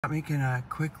I'm making a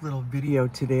quick little video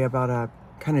today about a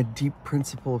kind of deep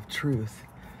principle of truth,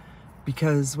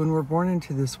 because when we're born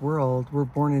into this world, we're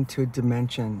born into a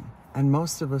dimension, and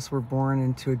most of us were born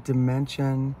into a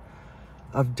dimension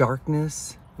of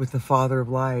darkness with the father of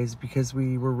lies, because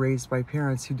we were raised by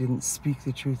parents who didn't speak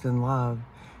the truth in love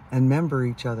and member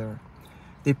each other.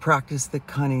 They practiced the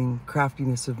cunning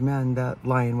craftiness of men that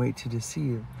lie in wait to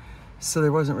deceive. So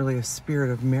there wasn't really a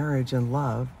spirit of marriage and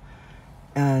love.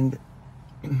 And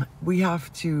we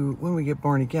have to, when we get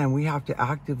born again, we have to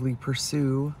actively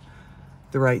pursue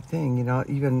the right thing. You know,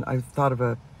 even I've thought of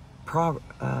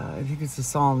I think it's a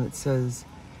psalm that says,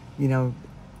 you know,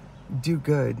 do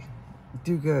good,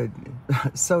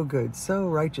 sow good, sow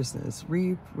righteousness,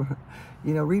 reap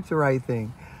the right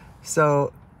thing.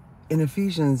 So in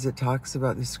Ephesians, it talks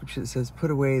about the scripture that says,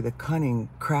 put away the cunning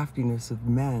craftiness of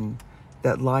men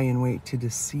that lie in wait to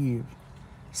deceive.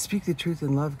 Speak the truth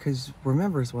in love, because we're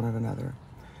members one of another.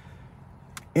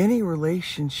 Any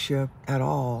relationship at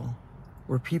all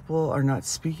where people are not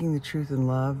speaking the truth in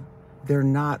love, they're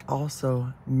not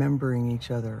also membering each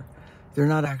other. They're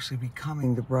not actually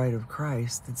becoming the bride of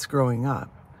Christ that's growing up.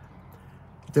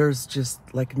 There's just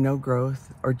like no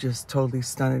growth, or just totally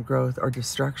stunted growth or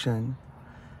destruction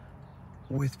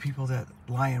with people that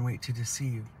lie in wait to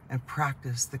deceive and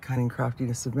practice the cunning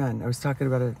craftiness of men. I was talking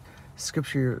about a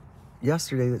scripture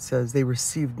yesterday that says they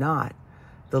received not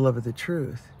the love of the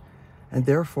truth, and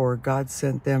therefore God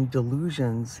sent them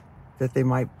delusions that they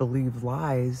might believe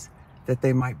lies, that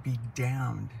they might be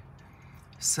damned.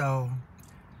 So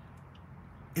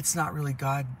it's not really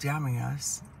God damning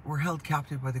us. We're held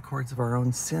captive by the cords of our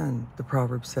own sin, the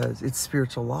proverb says. It's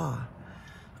spiritual law.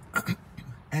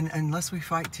 And unless we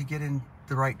fight to get in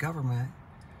the right government,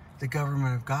 the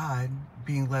government of God,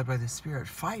 being led by the Spirit,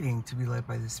 fighting to be led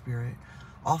by the Spirit,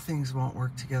 all things won't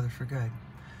work together for good.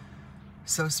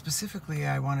 So specifically,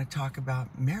 I want to talk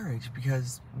about marriage,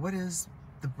 because what is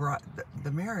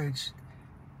the marriage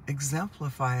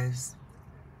exemplifies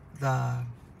the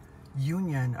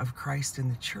union of Christ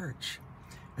and the church.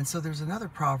 And so there's another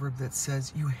proverb that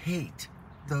says, you hate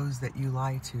those that you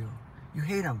lie to. You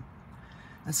hate them.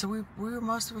 And so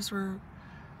most of us grew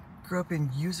up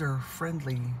in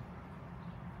user-friendly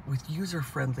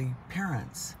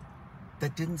parents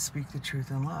that didn't speak the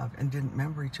truth in love and didn't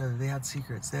member each other. They had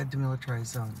secrets. They had demilitarized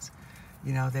zones.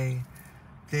 You know, they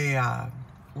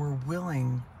were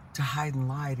willing to hide and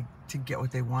lie to get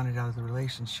what they wanted out of the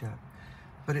relationship.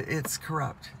 But it's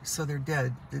corrupt. So they're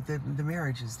dead. The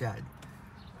marriage is dead.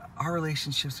 Our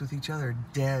relationships with each other are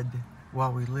dead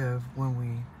while we live, when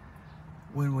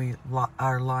we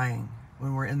are lying,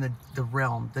 when we're in the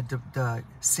realm, the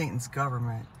Satan's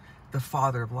government, the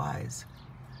father of lies.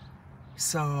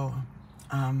 So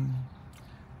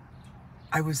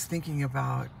I was thinking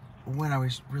about when I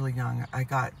was really young, I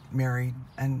got married,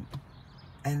 and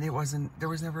there was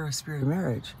never a spirit of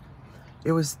marriage.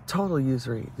 It was total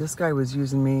usury. This guy was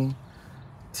using me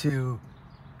to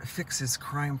fix his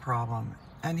crime problem,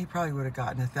 and he probably would have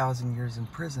gotten 1,000 years in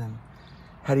prison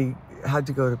had he had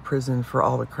to go to prison for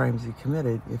all the crimes he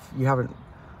committed. If you haven't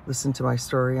listened to my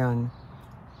story on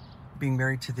being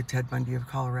married to the Ted Bundy of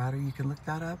Colorado, you can look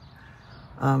that up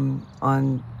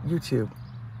on YouTube.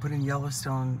 Put in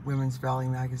Yellowstone Women's Valley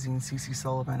magazine, C.C.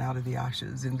 Sullivan, Out of the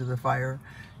Ashes into the Fire.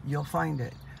 You'll find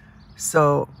it.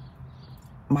 So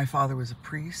my father was a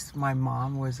priest. My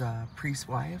mom was a priest's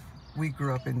wife. We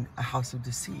grew up in a house of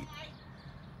deceit.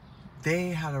 They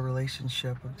had a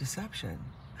relationship of deception.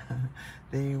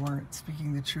 They weren't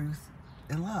speaking the truth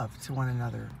in love to one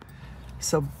another.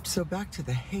 So back to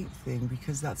the hate thing,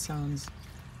 because that sounds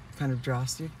kind of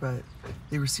drastic, but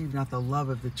they received not the love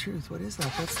of the truth. What is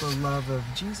that? That's the love of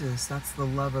Jesus. That's the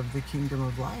love of the kingdom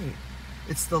of light.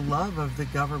 It's the love of the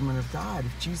government of God.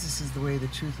 If Jesus is the way, the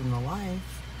truth, and the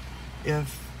life,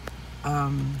 if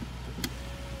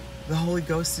the Holy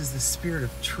Ghost is the spirit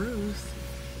of truth,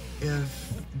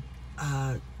 if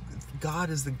God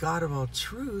is the God of all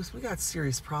truth, we got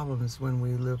serious problems when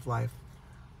we live life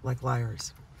like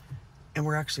liars. And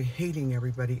we're actually hating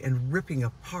everybody and ripping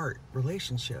apart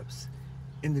relationships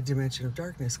in the dimension of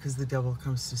darkness, because the devil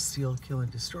comes to steal, kill,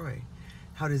 and destroy.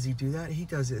 How does he do that? He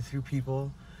does it through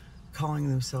people calling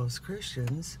themselves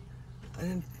Christians.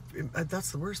 And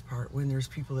that's the worst part, when there's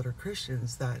people that are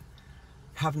Christians that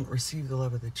haven't received the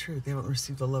love of the truth. They haven't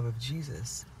received the love of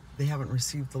Jesus. They haven't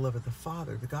received the love of the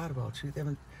Father, the God of all truth. They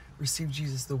haven't received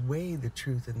Jesus, the way, the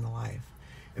truth, and the life.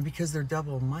 And because they're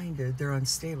double-minded, they're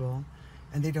unstable,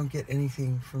 and they don't get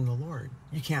anything from the Lord.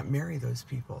 You can't marry those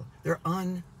people. They're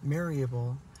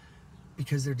unmarriable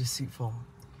because they're deceitful.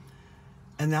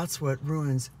 And that's what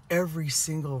ruins every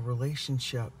single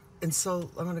relationship And so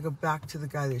I'm going to go back to the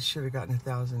guy that should have gotten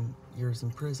 1,000 years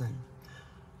in prison.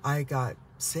 I got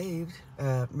saved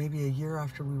maybe a year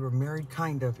after we were married,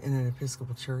 kind of, in an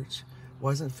Episcopal church.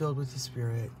 Wasn't filled with the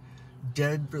Spirit.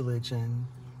 Dead religion.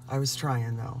 I was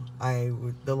trying, though.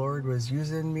 The Lord was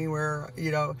using me where,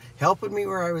 helping me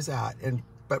where I was at.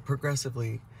 But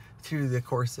progressively, through the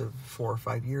course of 4 or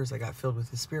 5 years, I got filled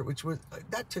with the Spirit,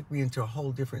 that took me into a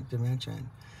whole different dimension.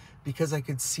 Because I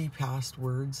could see past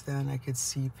words then. I could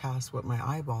see past what my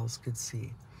eyeballs could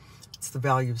see. It's the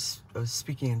value of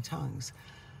speaking in tongues.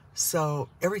 So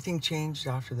everything changed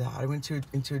after that. I went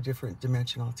into a different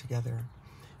dimension altogether.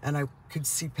 And I could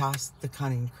see past the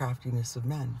cunning craftiness of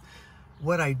men.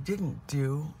 What I didn't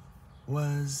do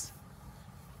was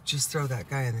just throw that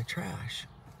guy in the trash.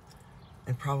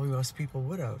 And probably most people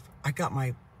would have. I got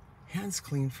my hands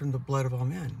clean from the blood of all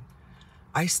men.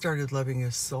 I started loving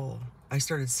his soul. I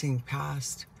started seeing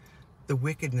past the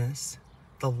wickedness,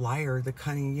 the liar, the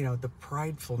cunning, the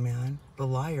prideful man, the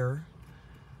liar,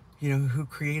 who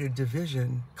created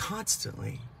division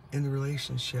constantly in the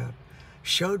relationship,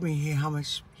 showed me how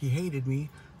much he hated me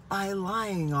by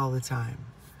lying all the time.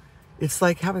 It's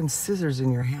like having scissors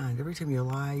in your hand. Every time you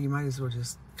lie, you might as well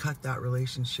just cut that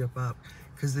relationship up,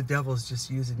 because the devil's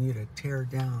just using you to tear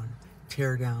down,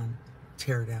 tear down,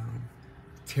 tear down,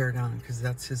 tear down, because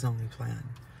that's his only plan.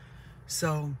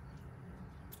 So,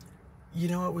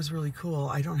 it was really cool.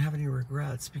 I don't have any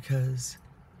regrets because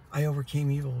I overcame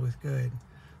evil with good.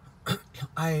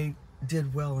 I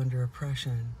did well under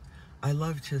oppression. I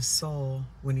loved his soul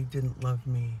when he didn't love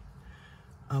me,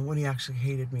 when he actually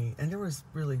hated me. And there was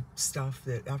really stuff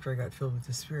that after I got filled with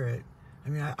the Spirit,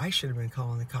 I should have been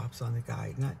calling the cops on the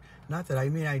guy. Not that,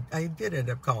 I did end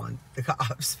up calling the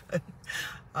cops,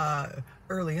 but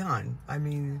early on,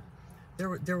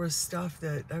 there was stuff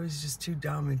that I was just too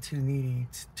dumb and too needy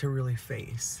to really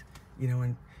face,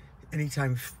 and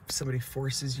anytime somebody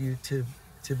forces you to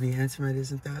be intimate,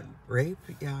 isn't that rape?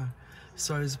 Yeah.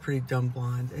 So I was a pretty dumb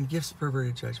blonde, and gifts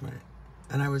perverted judgment.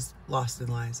 And I was lost in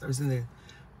lies. I was in the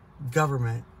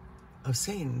government of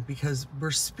Satan, because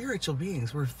we're spiritual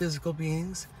beings, we're physical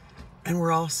beings, and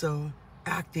we're also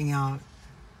acting out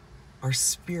our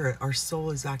spirit. Our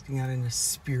soul is acting out in a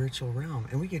spiritual realm,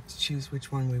 and we get to choose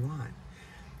which one we want.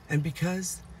 And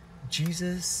because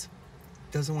Jesus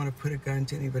doesn't want to put a gun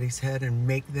to anybody's head and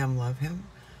make them love him,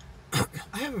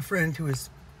 I have a friend who was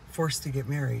forced to get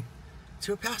married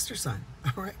to a pastor's son,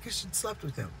 all right, because she'd slept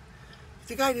with him.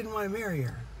 The guy didn't want to marry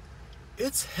her.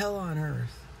 It's hell on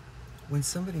earth when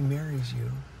somebody marries you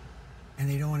and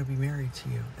they don't want to be married to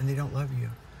you and they don't love you.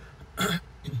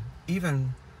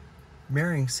 Even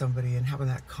marrying somebody and having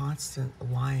that constant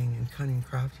lying and cunning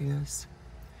craftiness,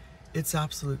 it's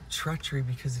absolute treachery,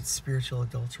 because it's spiritual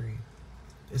adultery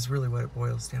is really what it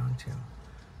boils down to.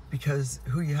 Because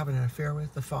who you having an affair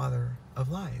with? The father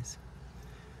of lies.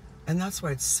 And that's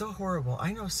why it's so horrible.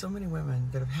 I know so many women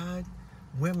that have had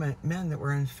men that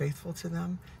were unfaithful to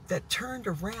them, that turned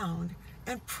around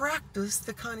and practiced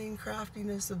the cunning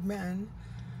craftiness of men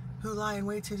who lie in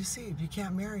wait to deceive. You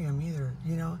can't marry them either,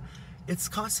 It's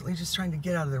constantly just trying to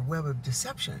get out of their web of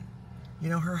deception.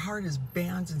 Her heart is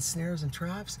bands and snares and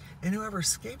traps, and whoever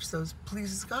escapes those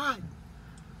pleases God.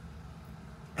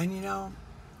 And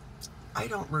I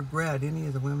don't regret any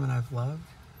of the women I've loved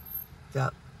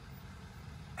that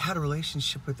had a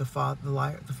relationship with the father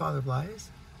of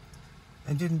lies,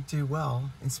 and didn't do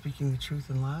well in speaking the truth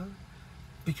in love,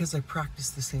 because I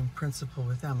practiced the same principle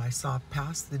with them. I saw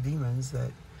past the demons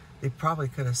that they probably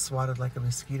could have swatted like a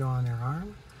mosquito on their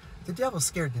arm. The devil's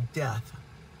scared to death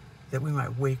that we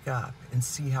might wake up and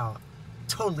see how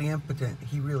totally impotent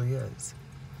he really is.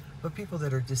 But people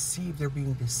that are deceived, they're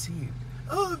being deceived.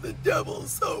 Oh, the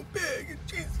devil's so big and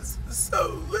Jesus is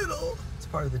so little. It's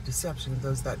part of the deception of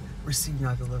those that receive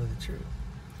not the love of the truth.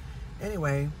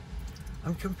 Anyway,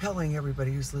 I'm compelling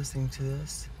everybody who's listening to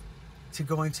this to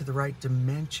go into the right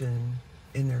dimension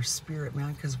in their spirit,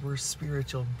 man, because we're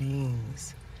spiritual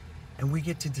beings. And we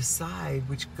get to decide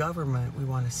which government we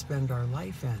want to spend our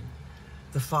life in.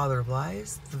 The father of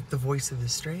lies, the voice of the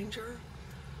stranger,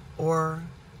 or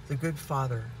the good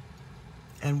father,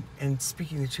 and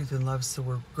speaking the truth in love, so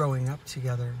we're growing up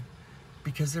together,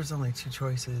 because there's only two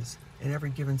choices. In every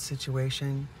given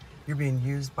situation, you're being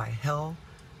used by hell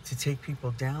to take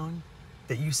people down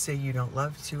that you say you don't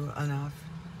love to enough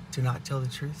to not tell the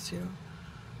truth to,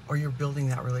 or you're building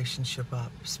that relationship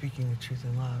up, speaking the truth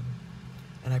in love.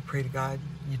 And I pray to God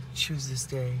you choose this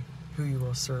day who you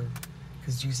will serve,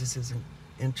 because Jesus isn't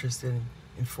interested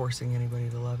in forcing anybody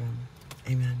to love him.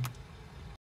 Amen.